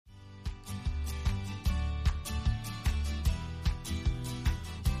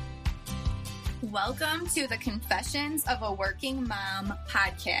Welcome to the Confessions of a Working Mom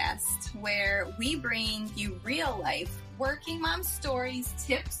podcast, where we bring you real-life working mom stories,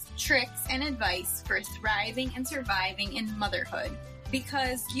 tips, tricks, and advice for thriving and surviving in motherhood.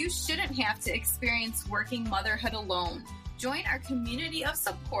 Because you shouldn't have to experience working motherhood alone. Join our community of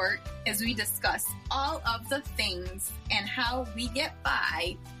support as we discuss all of the things and how we get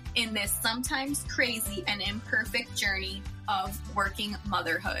by in this sometimes crazy and imperfect journey of working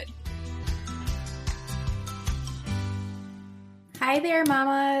motherhood. Hi there,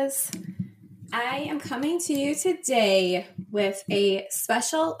 mamas. I am coming to you today with a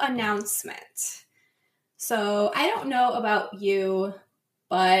special announcement. So I don't know about you,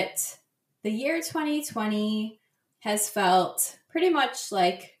 but the year 2020 has felt pretty much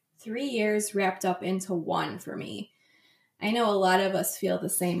like 3 years wrapped up into one for me. I know a lot of us feel the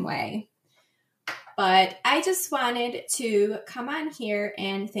same way. But I just wanted to come on here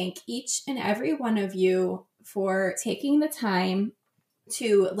and thank each and every one of you for taking the time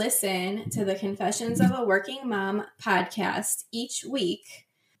to listen to the Confessions of a Working Mom podcast each week.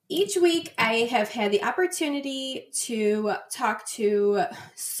 Each week, I have had the opportunity to talk to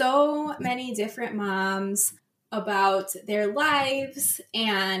so many different moms about their lives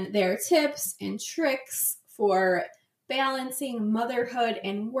and their tips and tricks for balancing motherhood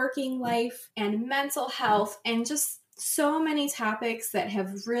and working life and mental health, and just so many topics that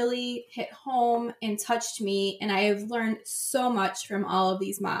have really hit home and touched me, and I have learned so much from all of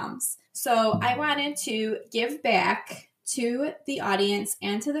these moms. So I wanted to give back to the audience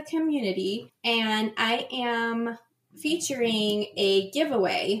and to the community, and I am featuring a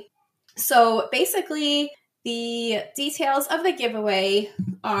giveaway. So basically, the details of the giveaway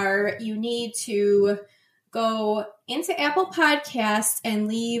are you need to go into Apple Podcasts and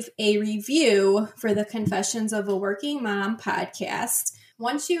leave a review for the Confessions of a Working Mom podcast.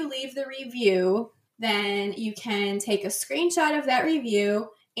 Once you leave the review, then you can take a screenshot of that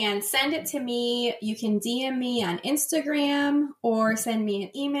review and send it to me. You can DM me on Instagram or send me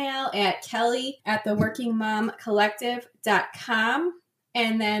an email at kelly@theworkingmomcollective.com.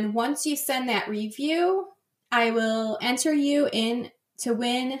 And then once you send that review, I will enter you in to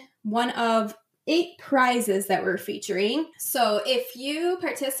win one of 8 prizes that we're featuring. So if you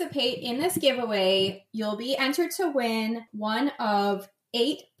participate in this giveaway, you'll be entered to win one of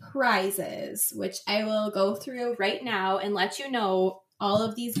 8 prizes, which I will go through right now and let you know all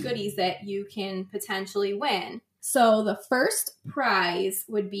of these goodies that you can potentially win. So the first prize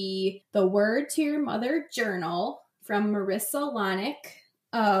would be the Word to Your Mother journal from Marissa Lonick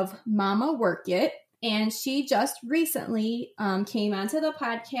of Mama Work It. And she just recently came onto the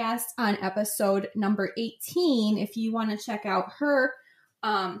podcast on episode number 18. If you want to check out her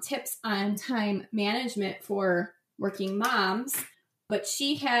tips on time management for working moms. But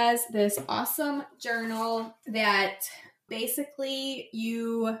she has this awesome journal that basically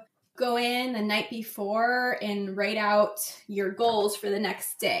you go in the night before and write out your goals for the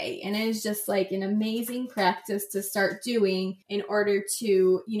next day. And it is just like an amazing practice to start doing in order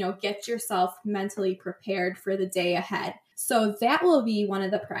to, get yourself mentally prepared for the day ahead. So that will be one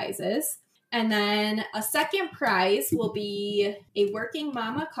of the prizes. And then a second prize will be a Working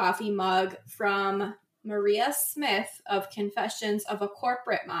Mama coffee mug from Maria Smith of Confessions of a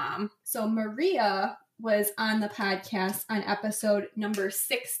Corporate Mom. So Maria was on the podcast on episode number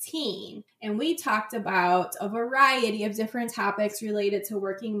 16, and we talked about a variety of different topics related to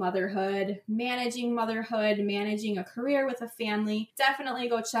working motherhood, managing a career with a family. Definitely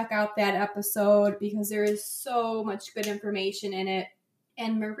go check out that episode because there is so much good information in it.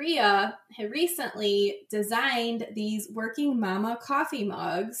 And Maria had recently designed these Working Mama coffee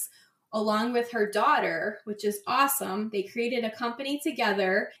mugs along with her daughter, which is awesome. They created a company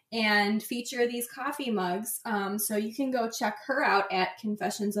together and feature these coffee mugs. So you can go check her out at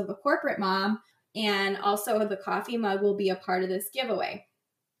Confessions of a Corporate Mom. And also the coffee mug will be a part of this giveaway.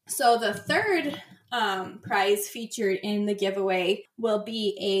 So the third prize featured in the giveaway will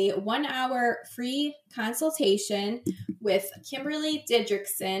be a 1-hour free consultation with Kimberly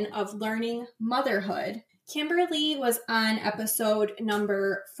Didrikson of Learning Motherhood. Kimberly was on episode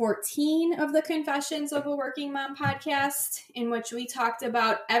number 14 of the Confessions of a Working Mom podcast, in which we talked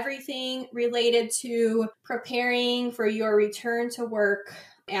about everything related to preparing for your return to work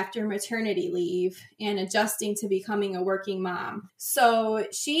after maternity leave and adjusting to becoming a working mom. So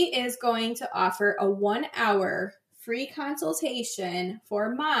she is going to offer a 1-hour free consultation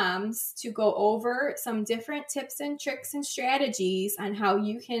for moms to go over some different tips and tricks and strategies on how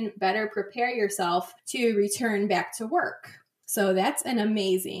you can better prepare yourself to return back to work. So that's an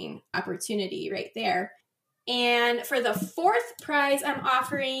amazing opportunity right there. And for the fourth prize I'm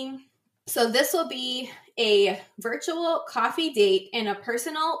offering, So this will be a virtual coffee date and a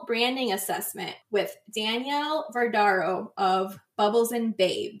personal branding assessment with Danielle Verdaro of Bubbles and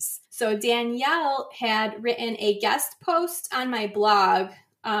Babes. So Danielle had written a guest post on my blog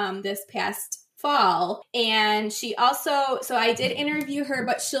this past fall, and she also, so I did interview her,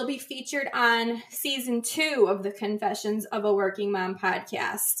 but she'll be featured on season 2 of the Confessions of a Working Mom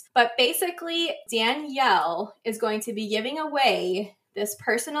podcast. But basically, Danielle is going to be giving away this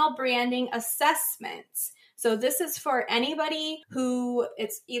personal branding assessment. So this is for anybody who,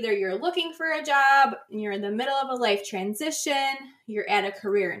 it's either you're looking for a job, you're in the middle of a life transition, you're at a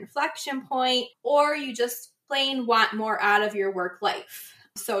career inflection point, or you just plain want more out of your work life.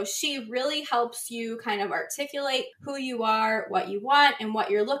 So she really helps you kind of articulate who you are, what you want, and what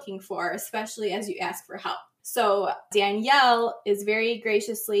you're looking for, especially as you ask for help. So Danielle is very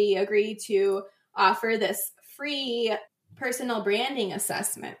graciously agreed to offer this free personal branding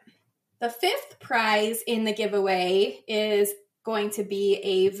assessment. The 5th prize in the giveaway is going to be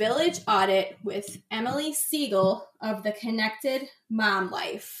a village audit with Emily Siegel of the Connected Mom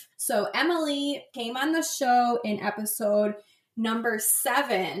Life. So Emily came on the show in episode number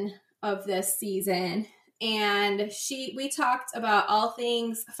 7 of this season, and we talked about all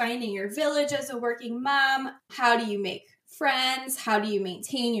things finding your village as a working mom. How do you make friends? How do you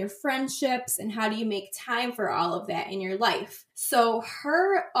maintain your friendships? And how do you make time for all of that in your life? So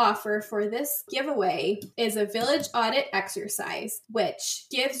her offer for this giveaway is a village audit exercise, which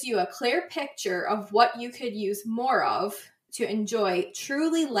gives you a clear picture of what you could use more of to enjoy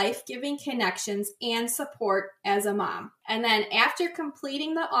truly life-giving connections and support as a mom. And then after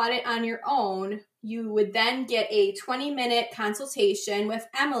completing the audit on your own, you would then get a 20-minute consultation with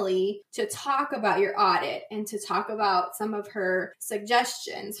Emily to talk about your audit and to talk about some of her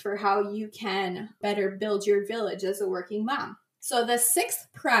suggestions for how you can better build your village as a working mom. So the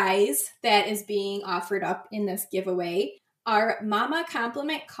 6th prize that is being offered up in this giveaway are Mama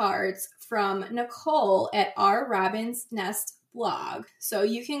Compliment cards from Nicole at Our Robin's Nest blog. So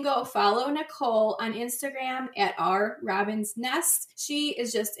you can go follow Nicole on Instagram at Our Robin's Nest. She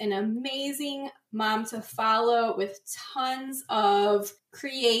is just an amazing mom to follow with tons of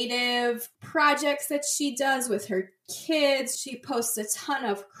creative projects that she does with her kids. She posts a ton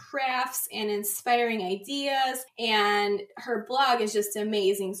of crafts and inspiring ideas, and her blog is just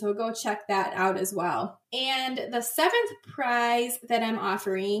amazing. So go check that out as well. And the 7th prize that I'm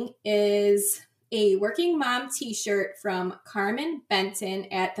offering is a Working Mom t-shirt from Carmen Benton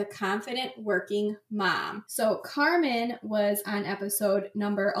at The Confident Working Mom. So Carmen was on episode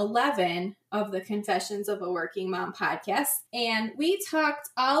number 11 of the Confessions of a Working Mom podcast, and we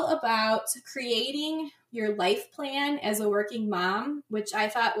talked all about creating your life plan as a working mom, which I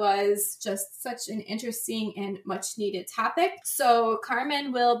thought was just such an interesting and much needed topic. So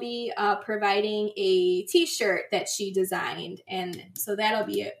Carmen will be providing a t-shirt that she designed, and so that'll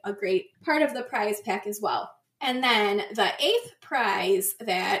be a great part of the prize pack as well. And then the 8th prize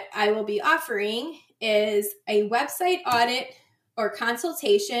that I will be offering is a website audit or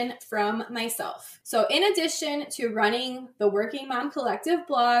consultation from myself. So in addition to running the Working Mom Collective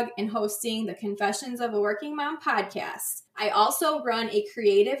blog and hosting the Confessions of a Working Mom podcast, I also run a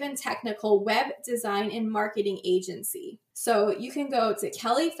creative and technical web design and marketing agency. So you can go to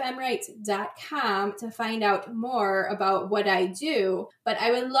kellyfemright.com to find out more about what I do, but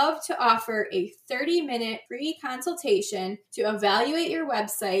I would love to offer a 30-minute free consultation to evaluate your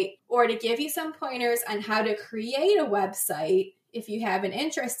website or to give you some pointers on how to create a website if you have an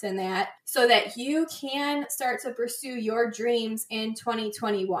interest in that, so that you can start to pursue your dreams in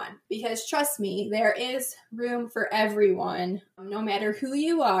 2021. Because trust me, there is room for everyone, no matter who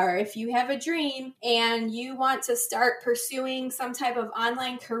you are. If you have a dream and you want to start pursuing some type of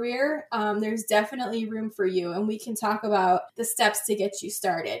online career, there's definitely room for you, and we can talk about the steps to get you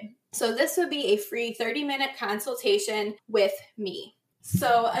started. So this would be a free 30-minute consultation with me.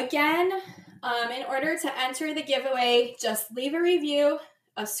 So again, in order to enter the giveaway, just leave a review,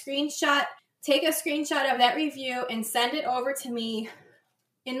 a screenshot, take a screenshot of that review and send it over to me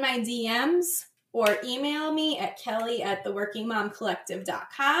in my DMs or email me at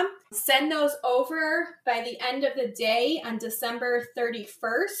kelly@theworkingmomcollective.com. Send those over by the end of the day on December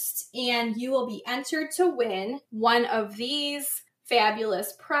 31st, and you will be entered to win one of these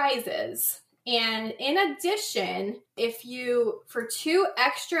fabulous prizes. And in addition, for 2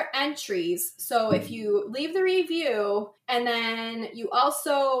 extra entries, so if you leave the review and then you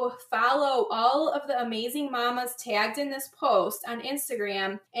also follow all of the amazing mamas tagged in this post on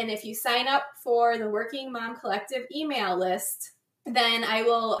Instagram, and if you sign up for the Working Mom Collective email list, then I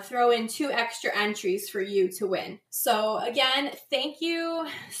will throw in 2 extra entries for you to win. So again, thank you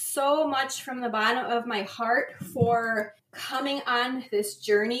so much from the bottom of my heart for coming on this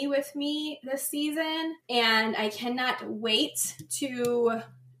journey with me this season. And I cannot wait to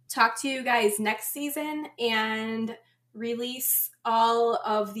talk to you guys next season and release all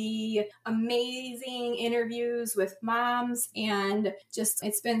of the amazing interviews with moms, and just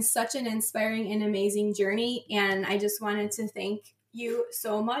it's been such an inspiring and amazing journey, and I just wanted to thank you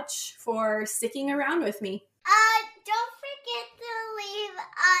so much for sticking around with me. Don't forget to leave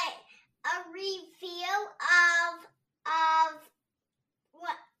a review of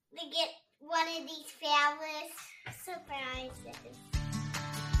what to get one of these fabulous surprises.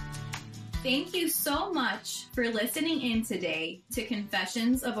 Thank you so much for listening in today to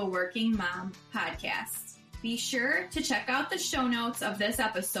Confessions of a Working Mom podcast. Be sure to check out the show notes of this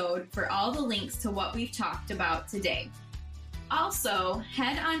episode for all the links to what we've talked about today. Also,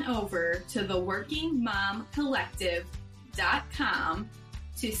 head on over to theworkingmomcollective.com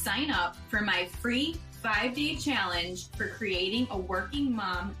to sign up for my free 5-day challenge for creating a working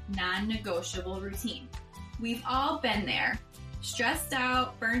mom non-negotiable routine. We've all been there. Stressed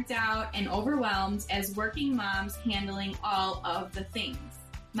out, burnt out, and overwhelmed as working moms handling all of the things.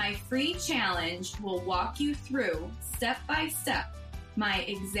 My free challenge will walk you through, step by step, my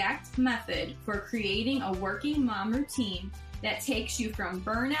exact method for creating a working mom routine that takes you from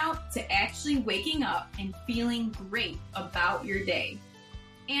burnout to actually waking up and feeling great about your day.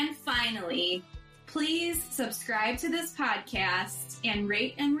 And finally, please subscribe to this podcast and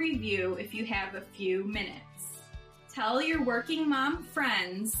rate and review if you have a few minutes. Tell your working mom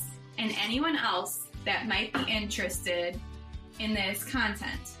friends and anyone else that might be interested in this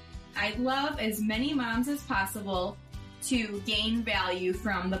content. I'd love as many moms as possible to gain value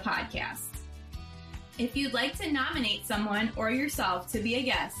from the podcast. If you'd like to nominate someone or yourself to be a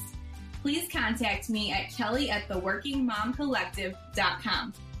guest, please contact me at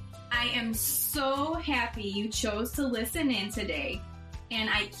kelly@theworkingmomcollective.com. I am so happy you chose to listen in today, and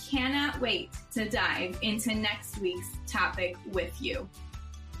I cannot wait to dive into next week's topic with you.